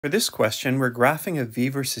For this question, we're graphing a V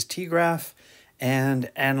versus T graph and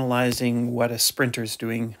analyzing what a sprinter is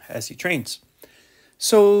doing as he trains.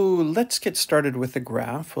 So let's get started with the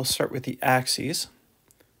graph. We'll start with the axes.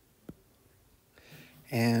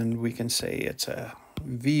 And we can say it's a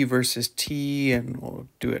V versus T, and we'll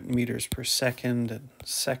do it in meters per second and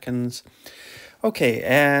seconds. Okay,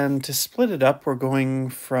 and to split it up, we're going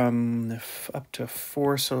from up to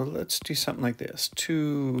 4. So let's do something like this.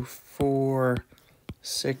 2, 4,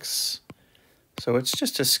 6. So it's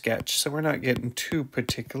just a sketch, so we're not getting too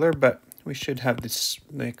particular, but we should have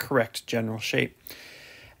the correct general shape.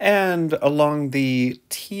 And along the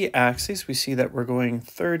t-axis, we see that we're going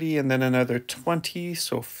 30 and then another 20,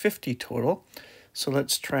 so 50 total. So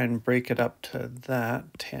let's try and break it up to that.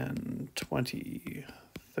 10, 20,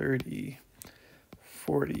 30,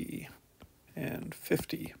 40, and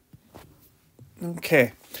 50.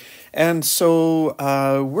 Okay, and so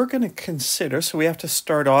we're going to consider, so we have to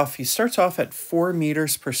start off, he starts off at 4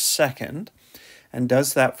 meters per second and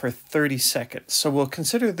does that for 30 seconds. So we'll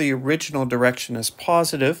consider the original direction as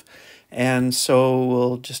positive, and so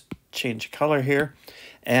we'll just change color here.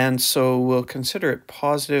 And so we'll consider it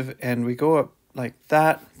positive, and we go up like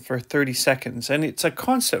that for 30 seconds. And it's a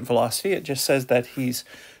constant velocity. It just says that he's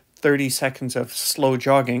 30 seconds of slow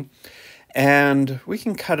jogging. And we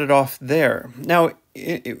can cut it off there. Now,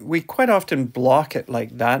 we quite often block it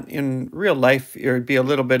like that. In real life, it would be a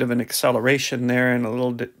little bit of an acceleration there and a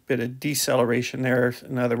little bit of deceleration there.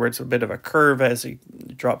 In other words, a bit of a curve as he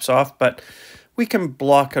drops off. But we can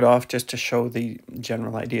block it off just to show the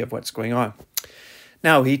general idea of what's going on.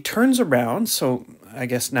 Now, he turns around. So I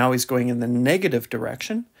guess now he's going in the negative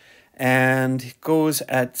direction. And goes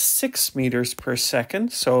at 6 meters per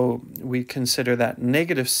second. So we consider that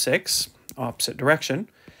 -6, opposite direction,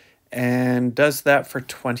 and does that for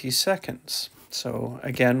 20 seconds. So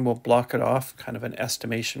again, we'll block it off, kind of an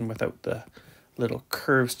estimation without the little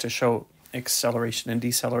curves to show acceleration and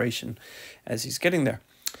deceleration as he's getting there.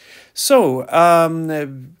 So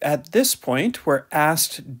at this point, we're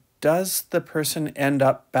asked, does the person end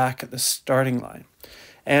up back at the starting line?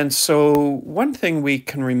 And so one thing we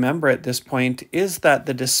can remember at this point is that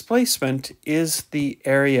the displacement is the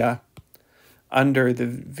area under the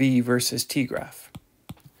V versus T graph.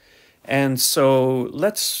 And so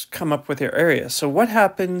let's come up with our area. So what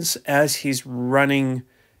happens as he's running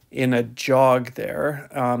in a jog there?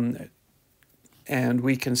 And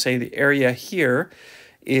we can say the area here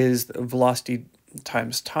is the velocity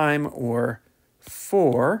times time, or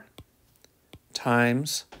 4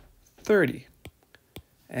 times 30.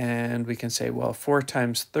 And we can say, well, 4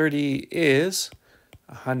 times 30 is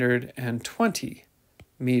 120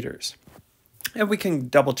 meters. And we can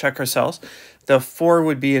double check ourselves. The 4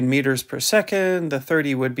 would be in meters per second. The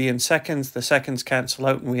 30 would be in seconds. The seconds cancel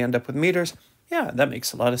out and we end up with meters. Yeah, that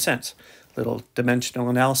makes a lot of sense. Little dimensional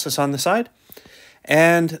analysis on the side.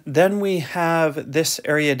 And then we have this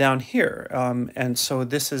area down here. And so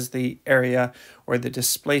this is the area or the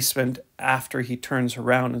displacement after he turns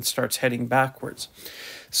around and starts heading backwards.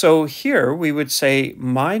 So here we would say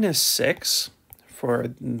 -6 for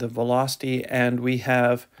the velocity, and we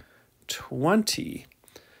have 20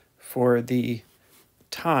 for the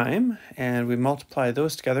time, and we multiply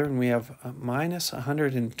those together and we have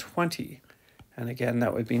 -120. And again,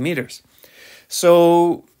 that would be meters.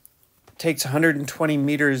 So takes 120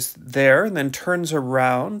 meters there and then turns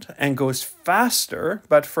around and goes faster,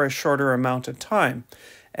 but for a shorter amount of time,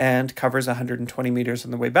 and covers 120 meters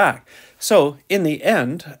on the way back. So in the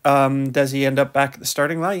end, does he end up back at the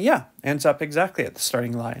starting line? Yeah, ends up exactly at the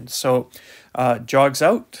starting line. So jogs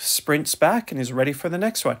out, sprints back, and is ready for the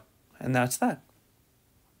next one. And that's that.